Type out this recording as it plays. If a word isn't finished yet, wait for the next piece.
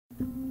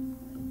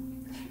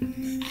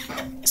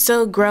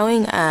So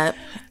growing up,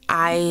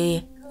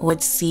 I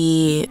would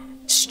see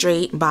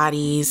straight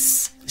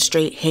bodies,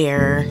 straight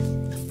hair,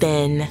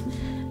 thin,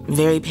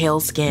 very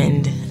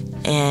pale-skinned,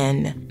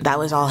 and that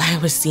was all I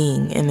was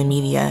seeing in the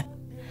media.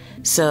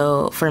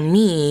 So for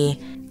me,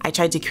 I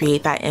tried to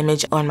create that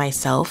image on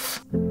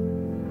myself.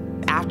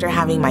 After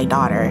having my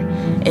daughter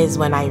is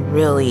when I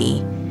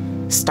really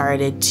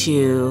started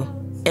to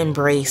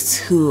embrace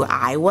who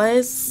I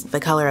was, the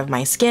color of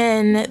my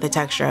skin, the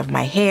texture of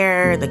my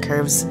hair, the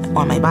curves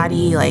on my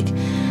body. Like,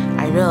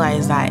 I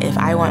realized that if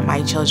I want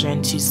my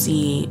children to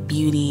see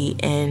beauty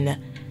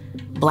in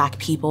Black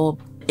people,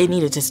 it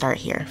needed to start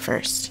here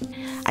first.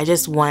 I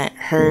just want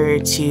her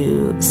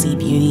to see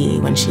beauty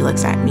when she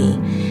looks at me,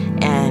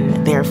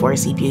 and therefore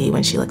see beauty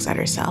when she looks at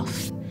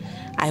herself.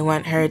 I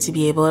want her to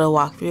be able to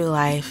walk through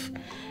life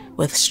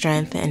with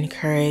strength and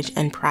courage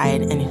and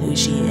pride in who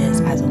she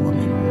is as a